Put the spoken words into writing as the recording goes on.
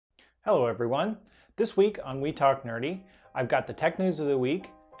Hello everyone. This week on We Talk Nerdy, I've got the tech news of the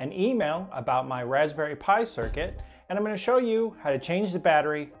week, an email about my Raspberry Pi circuit, and I'm going to show you how to change the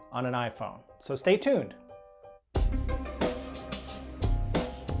battery on an iPhone. So stay tuned.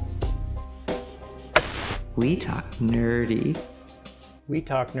 We Talk Nerdy.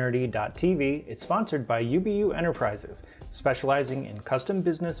 WeTalkNerdy.tv is sponsored by UBU Enterprises, specializing in custom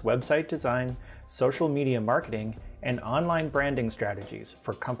business website design, social media marketing, and online branding strategies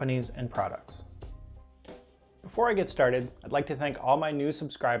for companies and products. Before I get started, I'd like to thank all my new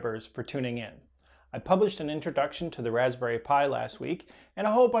subscribers for tuning in. I published an introduction to the Raspberry Pi last week, and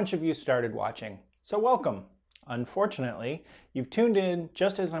a whole bunch of you started watching, so welcome. Unfortunately, you've tuned in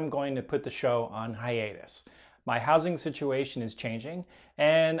just as I'm going to put the show on hiatus. My housing situation is changing,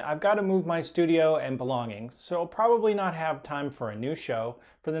 and I've got to move my studio and belongings, so I'll probably not have time for a new show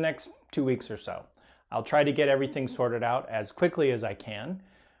for the next 2 weeks or so. I'll try to get everything sorted out as quickly as I can,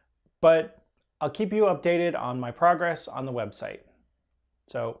 but I'll keep you updated on my progress on the website.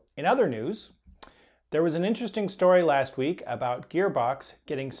 So, in other news, there was an interesting story last week about Gearbox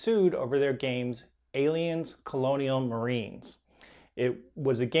getting sued over their games Aliens: Colonial Marines. It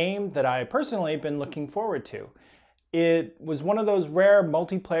was a game that I personally have been looking forward to. It was one of those rare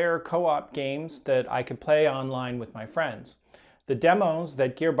multiplayer co-op games that I could play online with my friends. The demos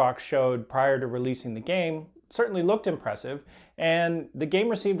that Gearbox showed prior to releasing the game certainly looked impressive, and the game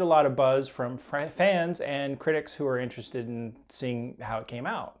received a lot of buzz from fans and critics who were interested in seeing how it came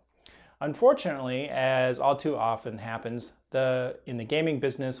out. Unfortunately, as all too often happens in the gaming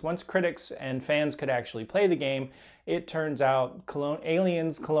business, once critics and fans could actually play the game, it turns out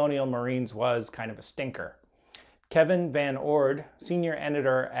Aliens: Colonial Marines was kind of a stinker. Kevin Van Ord, senior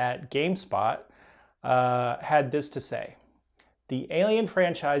editor at GameSpot, had this to say: "The Alien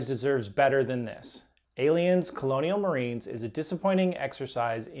franchise deserves better than this. Aliens: Colonial Marines is a disappointing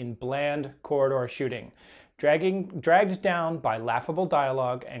exercise in bland corridor shooting, dragged down by laughable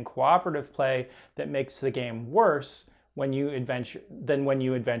dialogue and cooperative play that makes the game worse than when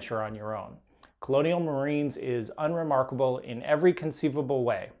you adventure on your own. Colonial Marines is unremarkable in every conceivable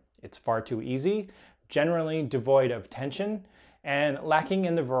way. It's far too easy, generally devoid of tension, and lacking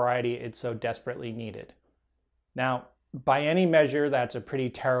in the variety it so desperately needed." Now, by any measure, that's a pretty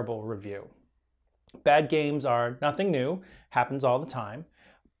terrible review. Bad games are nothing new, happens all the time,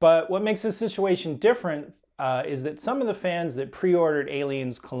 but what makes this situation different is that some of the fans that pre-ordered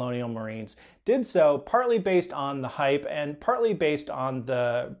Aliens: Colonial Marines did so partly based on the hype and partly based on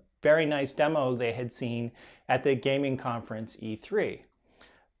the very nice demo they had seen at the gaming conference E3.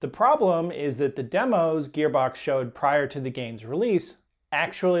 The problem is that the demos Gearbox showed prior to the game's release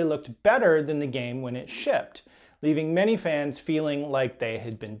actually looked better than the game when it shipped, leaving many fans feeling like they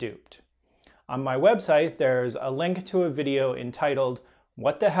had been duped. On my website, there's a link to a video entitled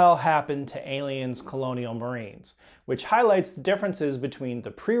 "What the Hell Happened to Aliens: Colonial Marines?", which highlights the differences between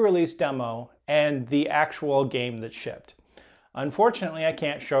the pre-release demo and the actual game that shipped. Unfortunately, I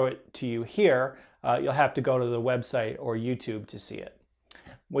can't show it to you here. You'll have to go to the website or YouTube to see it.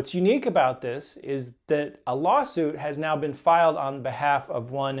 What's unique about this is that a lawsuit has now been filed on behalf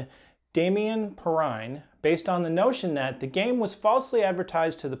of one Damien Perrine based on the notion that the game was falsely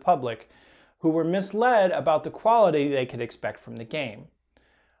advertised to the public, who were misled about the quality they could expect from the game.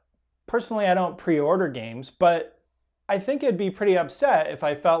 Personally, I don't pre-order games, but I think I'd be pretty upset if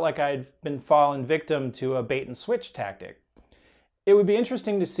I felt like I'd been fallen victim to a bait and switch tactic. It would be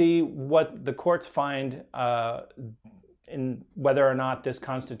interesting to see what the courts find in whether or not this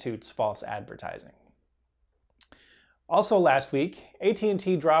constitutes false advertising. Also last week,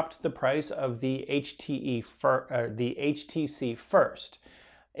 AT&T dropped the price of the HTC First,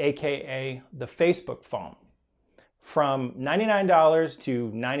 aka the Facebook phone, from $99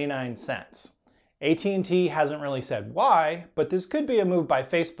 to 99 cents. AT&T hasn't really said why, but this could be a move by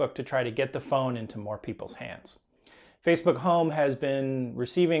Facebook to try to get the phone into more people's hands. Facebook Home has been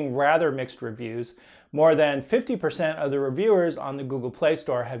receiving rather mixed reviews. More than 50% of the reviewers on the Google Play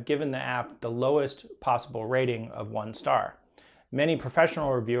Store have given the app the lowest possible rating of 1 star. Many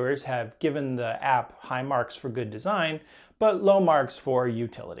professional reviewers have given the app high marks for good design, but low marks for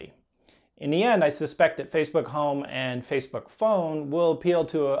utility. In the end, I suspect that Facebook Home and Facebook Phone will appeal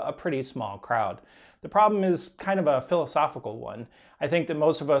to a pretty small crowd. The problem is kind of a philosophical one. I think that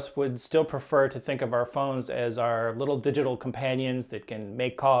most of us would still prefer to think of our phones as our little digital companions that can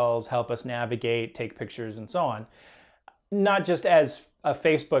make calls, help us navigate, take pictures, and so on, not just as a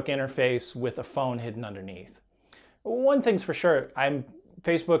Facebook interface with a phone hidden underneath. One thing's for sure,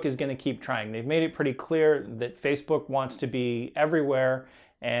 Facebook is going to keep trying. They've made it pretty clear that Facebook wants to be everywhere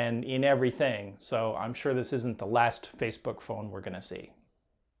and in everything, so I'm sure this isn't the last Facebook phone we're going to see.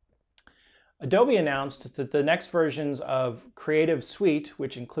 Adobe announced that the next versions of Creative Suite,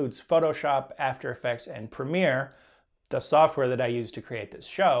 which includes Photoshop, After Effects, and Premiere, the software that I use to create this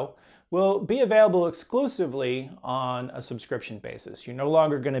show, will be available exclusively on a subscription basis. You're no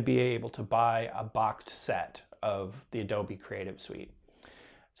longer going to be able to buy a boxed set of the Adobe Creative Suite.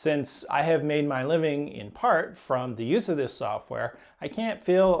 Since I have made my living in part from the use of this software, I can't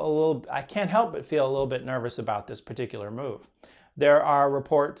help but feel a little bit nervous about this particular move. There are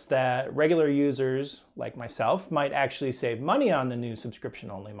reports that regular users like myself might actually save money on the new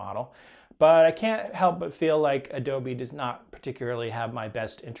subscription-only model, but I can't help but feel like Adobe does not particularly have my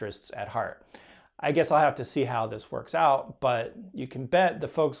best interests at heart. I guess I'll have to see how this works out, but you can bet the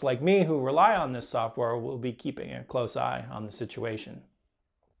folks like me who rely on this software will be keeping a close eye on the situation.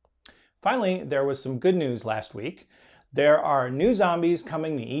 Finally, there was some good news last week. There are new zombies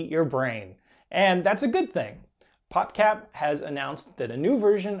coming to eat your brain, and that's a good thing. PopCap has announced that a new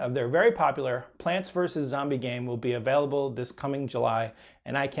version of their very popular Plants vs. Zombie game will be available this coming July,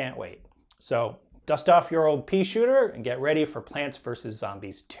 and I can't wait. So dust off your old pea shooter and get ready for Plants vs.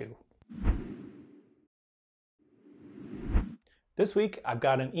 Zombies 2. This week, I've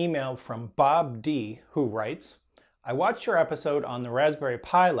got an email from Bob D, who writes, I watched your episode on the Raspberry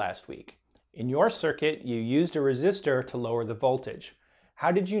Pi last week. In your circuit, you used a resistor to lower the voltage.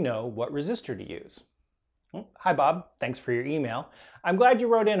 How did you know what resistor to use? Hi Bob, thanks for your email. I'm glad you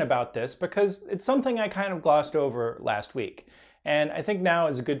wrote in about this because it's something I kind of glossed over last week, and I think now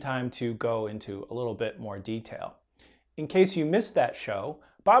is a good time to go into a little bit more detail. In case you missed that show,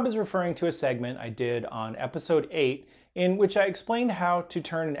 Bob is referring to a segment I did on episode 8 in which I explained how to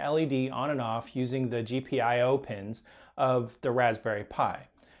turn an LED on and off using the GPIO pins of the Raspberry Pi.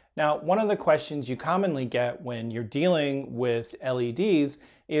 Now, one of the questions you commonly get when you're dealing with LEDs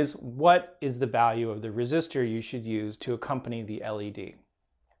is what is the value of the resistor you should use to accompany the LED.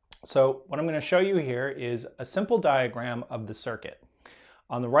 So what I'm going to show you here is a simple diagram of the circuit.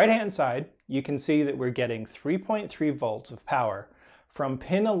 On the right-hand side, you can see that we're getting 3.3 volts of power from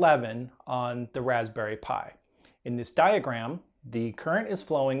pin 11 on the Raspberry Pi. In this diagram, the current is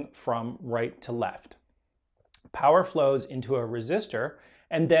flowing from right to left. Power flows into a resistor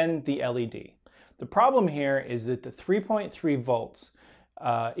and then the LED. The problem here is that the 3.3 volts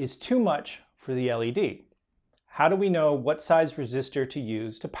is too much for the LED. How do we know what size resistor to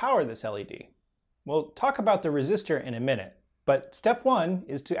use to power this LED? We'll talk about the resistor in a minute, but step one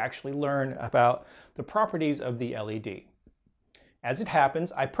is to actually learn about the properties of the LED. As it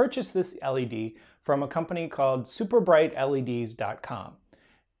happens, I purchased this LED from a company called SuperbrightLEDs.com.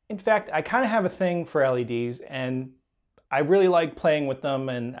 In fact, I kind of have a thing for LEDs, and I really like playing with them,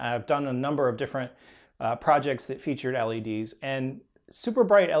 and I've done a number of different projects that featured LEDs, and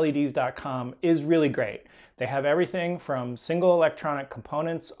SuperbrightLEDs.com is really great. They have everything from single electronic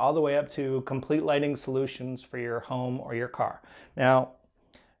components all the way up to complete lighting solutions for your home or your car. Now,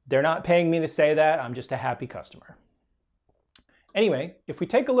 they're not paying me to say that, I'm just a happy customer. Anyway, if we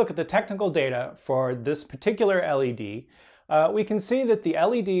take a look at the technical data for this particular LED, we can see that the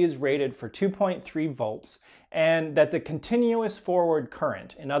LED is rated for 2.3 volts and that the continuous forward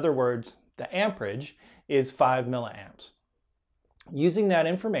current, in other words, the amperage, is 5 milliamps. Using that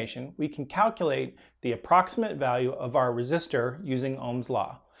information, we can calculate the approximate value of our resistor using Ohm's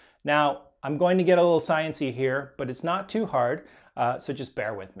law. Now, I'm going to get a little sciencey here, but it's not too hard, so just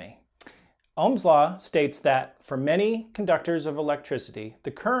bear with me. Ohm's law states that for many conductors of electricity,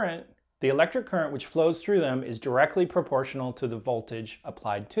 the electric current which flows through them is directly proportional to the voltage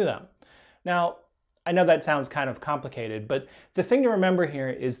applied to them. Now, I know that sounds kind of complicated, but the thing to remember here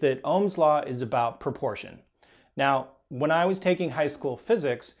is that Ohm's law is about proportion. Now, when I was taking high school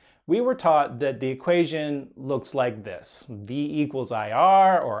physics, we were taught that the equation looks like this: V equals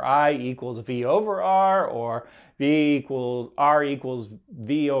IR, or I equals V over R, or R equals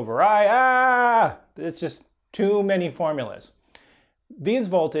V over I. It's just too many formulas. V is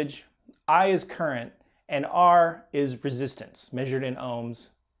voltage, I is current, and R is resistance, measured in ohms,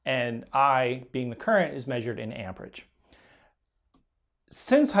 and I, being the current, is measured in amperage.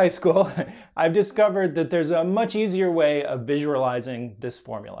 Since high school, I've discovered that there's a much easier way of visualizing this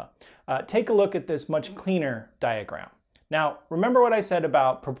formula. Take a look at this much cleaner diagram. Now, remember what I said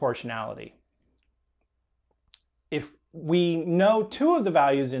about proportionality. If we know two of the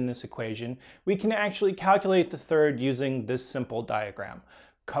values in this equation, we can actually calculate the third using this simple diagram.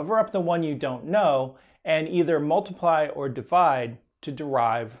 Cover up the one you don't know and either multiply or divide to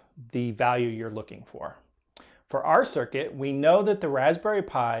derive the value you're looking for. For our circuit, we know that the Raspberry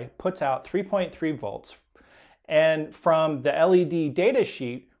Pi puts out 3.3 volts, and from the LED data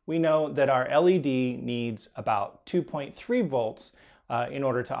sheet, we know that our LED needs about 2.3 volts in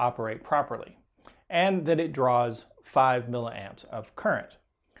order to operate properly, and that it draws 5 milliamps of current.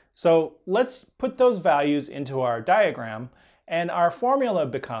 So let's put those values into our diagram, and our formula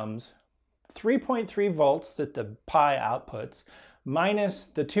becomes 3.3 volts that the Pi outputs minus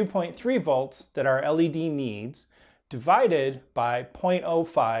the 2.3 volts that our LED needs, divided by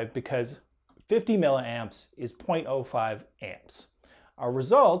 0.05, because 50 milliamps is 0.05 amps. Our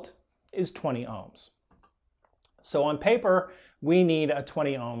result is 20 ohms. So on paper, we need a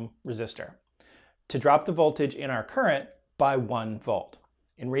 20 ohm resistor to drop the voltage in our current by 1 volt.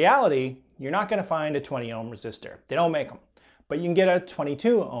 In reality, you're not going to find a 20 ohm resistor. They don't make them, but you can get a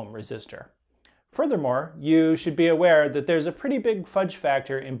 22 ohm resistor. Furthermore, you should be aware that there's a pretty big fudge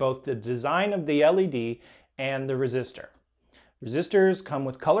factor in both the design of the LED and the resistor. Resistors come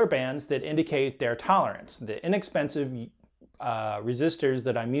with color bands that indicate their tolerance. The inexpensive resistors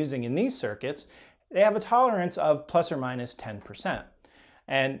that I'm using in these circuits, they have a tolerance of plus or minus 10%.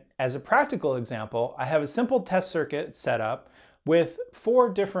 And as a practical example, I have a simple test circuit set up with 4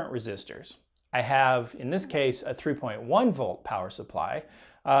 different resistors. I have, in this case, a 3.1 volt power supply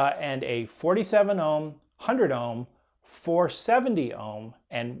and a 47 ohm, 100 ohm, 470 ohm,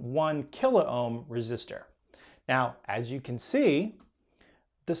 and 1 kilo ohm resistor. Now, as you can see,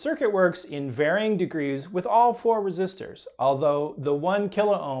 the circuit works in varying degrees with all 4 resistors, although the 1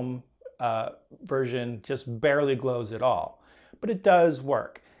 kilo ohm version just barely glows at all. But it does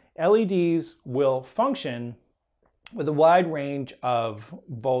work. LEDs will function with a wide range of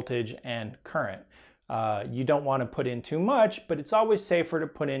voltage and current. You don't want to put in too much, but it's always safer to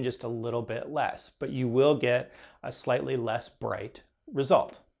put in just a little bit less, but you will get a slightly less bright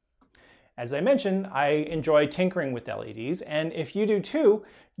result. As I mentioned, I enjoy tinkering with LEDs, and if you do too,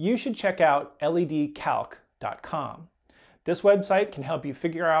 you should check out ledcalc.com. This website can help you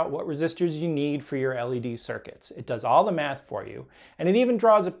figure out what resistors you need for your LED circuits. It does all the math for you, and it even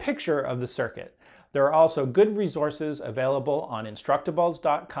draws a picture of the circuit. There are also good resources available on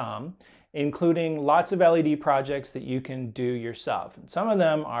Instructables.com, including lots of LED projects that you can do yourself. And some of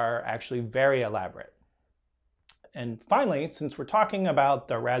them are actually very elaborate. And finally, since we're talking about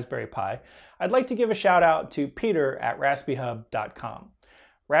the Raspberry Pi, I'd like to give a shout out to Peter at raspihub.com.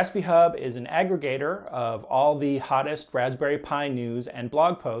 RaspyHub is an aggregator of all the hottest Raspberry Pi news and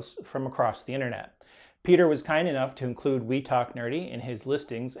blog posts from across the internet. Peter was kind enough to include We Talk Nerdy in his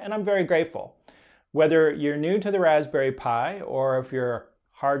listings, and I'm very grateful. Whether you're new to the Raspberry Pi or if you're a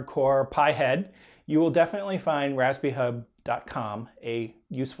hardcore Pi head, you will definitely find raspihub.com a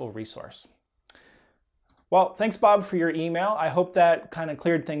useful resource. Well, thanks, Bob, for your email. I hope that kind of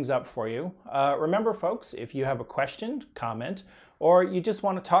cleared things up for you. Remember, folks, if you have a question, comment, or you just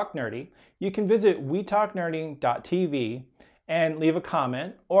want to talk nerdy, you can visit WeTalkNerdy.tv and leave a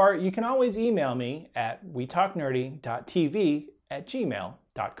comment, or you can always email me at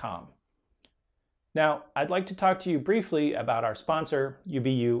WeTalkNerdy.tv@gmail.com. Now, I'd like to talk to you briefly about our sponsor,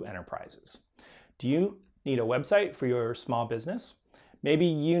 UBU Enterprises. Do you need a website for your small business? Maybe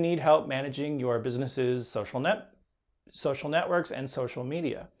you need help managing your business's social networks and social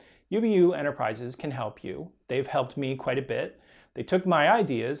media. UBU Enterprises can help you. They've helped me quite a bit. They took my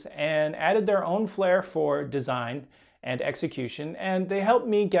ideas and added their own flair for design and execution, and they helped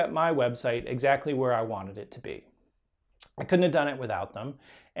me get my website exactly where I wanted it to be. I couldn't have done it without them.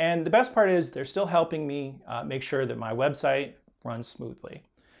 And the best part is they're still helping me make sure that my website runs smoothly.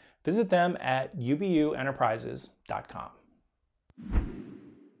 Visit them at ubuenterprises.com.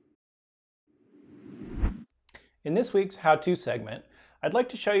 In this week's how-to segment, I'd like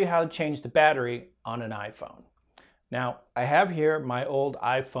to show you how to change the battery on an iPhone. Now, I have here my old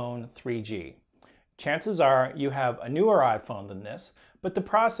iPhone 3G. Chances are you have a newer iPhone than this, but the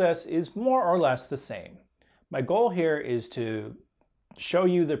process is more or less the same. My goal here is to show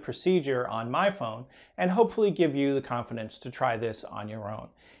you the procedure on my phone and hopefully give you the confidence to try this on your own.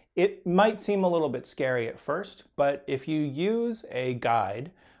 It might seem a little bit scary at first, but if you use a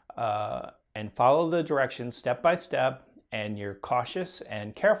guide and follow the directions step by step, and you're cautious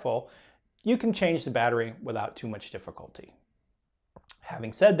and careful, you can change the battery without too much difficulty.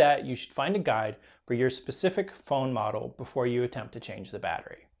 Having said that, you should find a guide for your specific phone model before you attempt to change the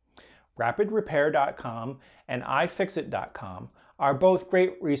battery. RapidRepair.com and iFixit.com are both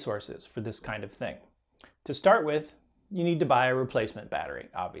great resources for this kind of thing. To start with, you need to buy a replacement battery,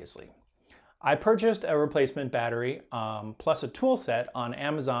 obviously. I purchased a replacement battery plus a tool set on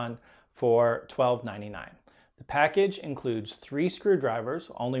Amazon for $12.99. The package includes 3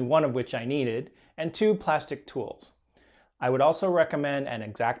 screwdrivers, only one of which I needed, and 2 plastic tools. I would also recommend an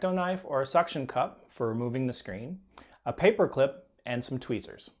X-Acto knife or a suction cup for removing the screen, a paper clip, and some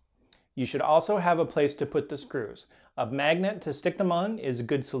tweezers. You should also have a place to put the screws. A magnet to stick them on is a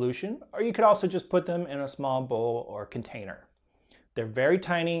good solution, or you could also just put them in a small bowl or container. They're very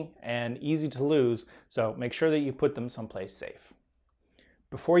tiny and easy to lose, so make sure that you put them someplace safe.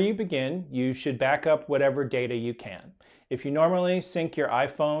 Before you begin, you should back up whatever data you can. If you normally sync your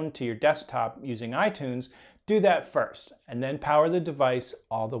iPhone to your desktop using iTunes, do that first, and then power the device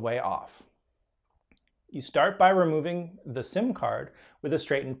all the way off. You start by removing the SIM card with a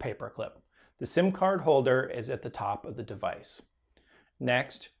straightened paper clip. The SIM card holder is at the top of the device.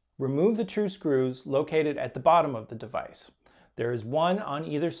 Next, remove the two screws located at the bottom of the device. There is one on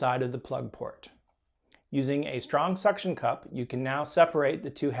either side of the plug port. Using a strong suction cup, you can now separate the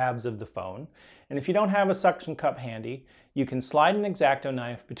two halves of the phone, and if you don't have a suction cup handy, you can slide an X-Acto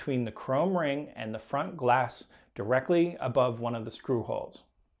knife between the chrome ring and the front glass directly above one of the screw holes.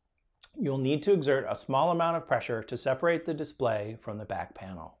 You'll need to exert a small amount of pressure to separate the display from the back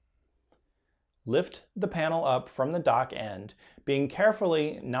panel. Lift the panel up from the dock end, being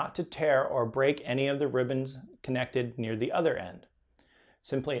carefully not to tear or break any of the ribbons connected near the other end.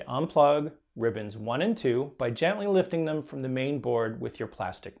 Simply unplug ribbons 1 and 2 by gently lifting them from the main board with your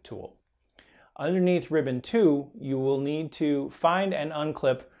plastic tool. Underneath ribbon 2, you will need to find and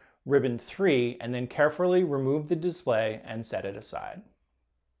unclip ribbon 3 and then carefully remove the display and set it aside.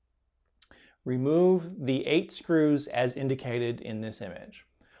 Remove the 8 screws as indicated in this image.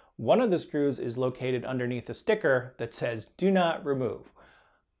 One of the screws is located underneath a sticker that says "Do not remove."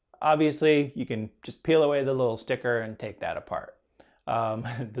 Obviously, you can just peel away the little sticker and take that apart.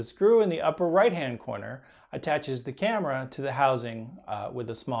 The screw in the upper right-hand corner attaches the camera to the housing with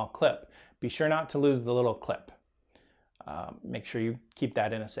a small clip. Be sure not to lose the little clip. Make sure you keep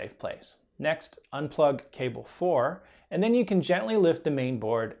that in a safe place. Next, unplug cable 4, and then you can gently lift the main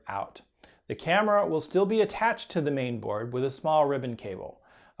board out. The camera will still be attached to the main board with a small ribbon cable.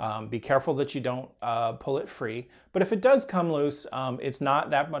 Be careful that you don't pull it free, but if it does come loose, it's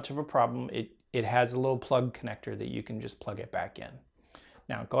not that much of a problem. It has a little plug connector that you can just plug it back in.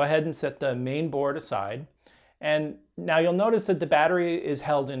 Now go ahead and set the main board aside, and now you'll notice that the battery is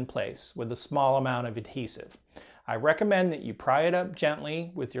held in place with a small amount of adhesive. I recommend that you pry it up gently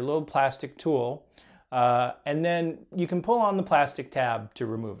with your little plastic tool, and then you can pull on the plastic tab to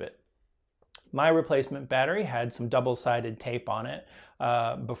remove it. My replacement battery had some double-sided tape on it,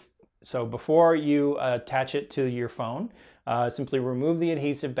 so before you attach it to your phone, simply remove the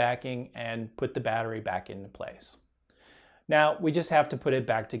adhesive backing and put the battery back into place. Now we just have to put it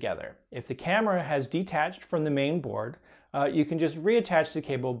back together. If the camera has detached from the main board, you can just reattach the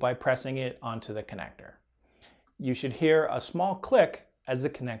cable by pressing it onto the connector. You should hear a small click as the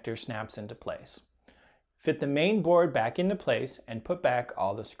connector snaps into place. Fit the main board back into place and put back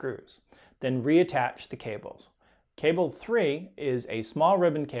all the screws. Then reattach the cables. Cable 3 is a small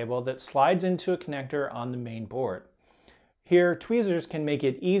ribbon cable that slides into a connector on the main board. Here, tweezers can make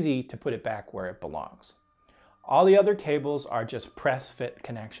it easy to put it back where it belongs. All the other cables are just press-fit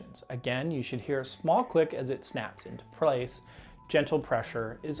connections. Again, you should hear a small click as it snaps into place. Gentle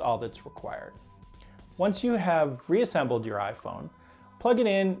pressure is all that's required. Once you have reassembled your iPhone, plug it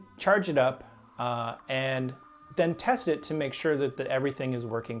in, charge it up, and then test it to make sure that everything is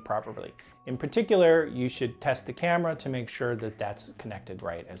working properly. In particular, you should test the camera to make sure that that's connected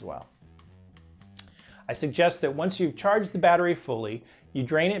right as well. I suggest that once you've charged the battery fully, you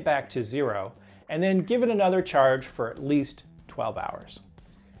drain it back to 0, and then give it another charge for at least 12 hours.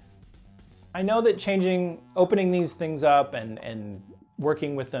 I know that opening these things up and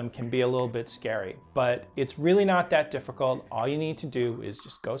working with them can be a little bit scary, but it's really not that difficult. All you need to do is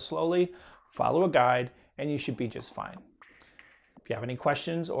just go slowly, follow a guide, and you should be just fine. If you have any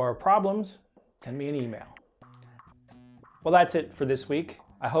questions or problems, send me an email. Well, that's it for this week.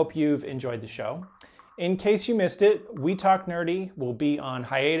 I hope you've enjoyed the show. In case you missed it, We Talk Nerdy will be on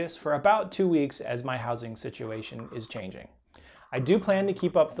hiatus for about 2 weeks as my housing situation is changing. I do plan to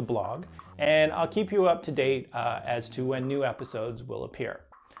keep up the blog, and I'll keep you up to date as to when new episodes will appear.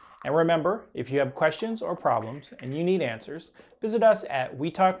 And remember, if you have questions or problems and you need answers, visit us at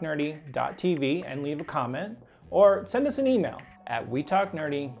WeTalkNerdy.tv and leave a comment, or send us an email at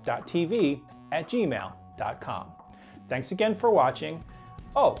WeTalkNerdy.tv@gmail.com. Thanks again for watching.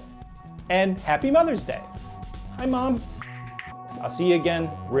 Oh, and happy Mother's Day. Hi, Mom. I'll see you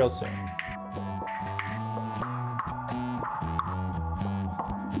again real soon.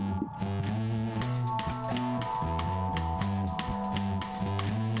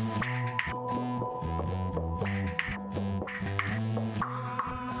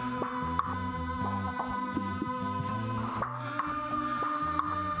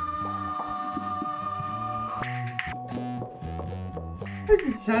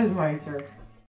 This is so nicer.